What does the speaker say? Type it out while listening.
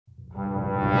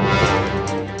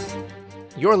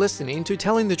You're listening to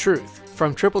Telling the Truth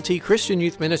from Triple T Christian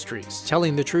Youth Ministries,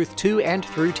 telling the truth to and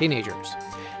through teenagers.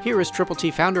 Here is Triple T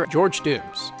founder George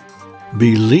Dooms.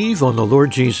 Believe on the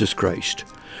Lord Jesus Christ.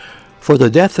 For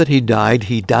the death that he died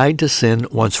to sin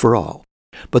once for all.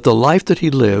 But the life that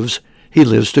he lives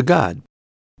to God.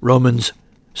 Romans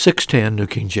 6:10, New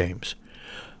King James.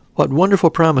 What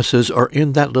wonderful promises are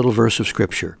in that little verse of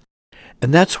Scripture.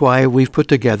 And that's why we've put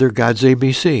together God's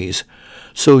ABCs,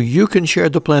 so you can share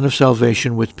the plan of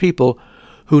salvation with people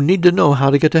who need to know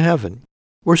how to get to heaven.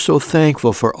 We're so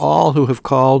thankful for all who have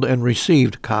called and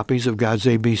received copies of God's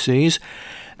ABCs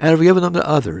and have given them to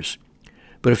others.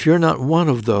 But if you're not one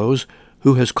of those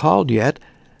who has called yet,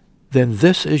 then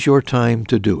this is your time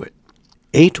to do it.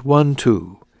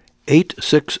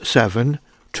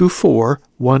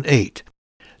 812-867-2418.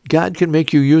 God can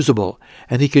make you usable,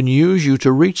 and he can use you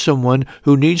to reach someone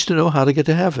who needs to know how to get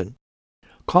to heaven.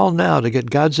 Call now to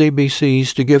get God's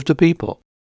ABCs to give to people.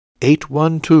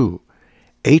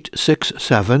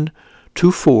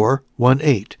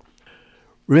 812-867-2418.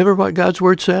 Remember what God's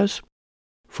Word says?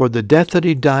 For the death that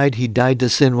he died to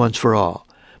sin once for all.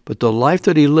 But the life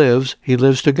that he lives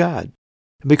to God.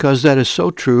 And because that is so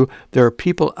true, there are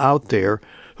people out there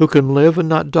who can live and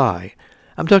not die.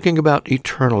 I'm talking about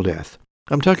eternal death.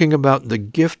 I'm talking about the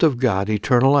gift of God,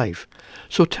 eternal life.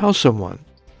 So tell someone.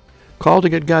 Call to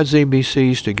get God's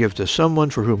ABCs to give to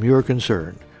someone for whom you are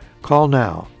concerned. Call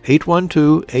now,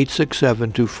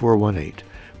 812-867-2418.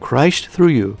 Christ through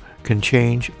you can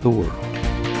change the world.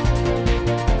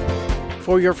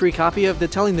 For your free copy of the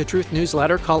Telling the Truth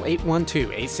newsletter, call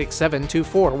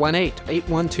 812-867-2418,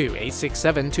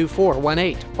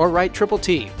 812-867-2418, or write Triple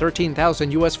T,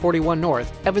 13,000 U.S. 41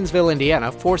 North, Evansville,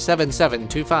 Indiana,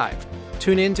 47725.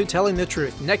 Tune in to Telling the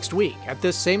Truth next week at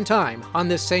this same time on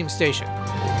this same station.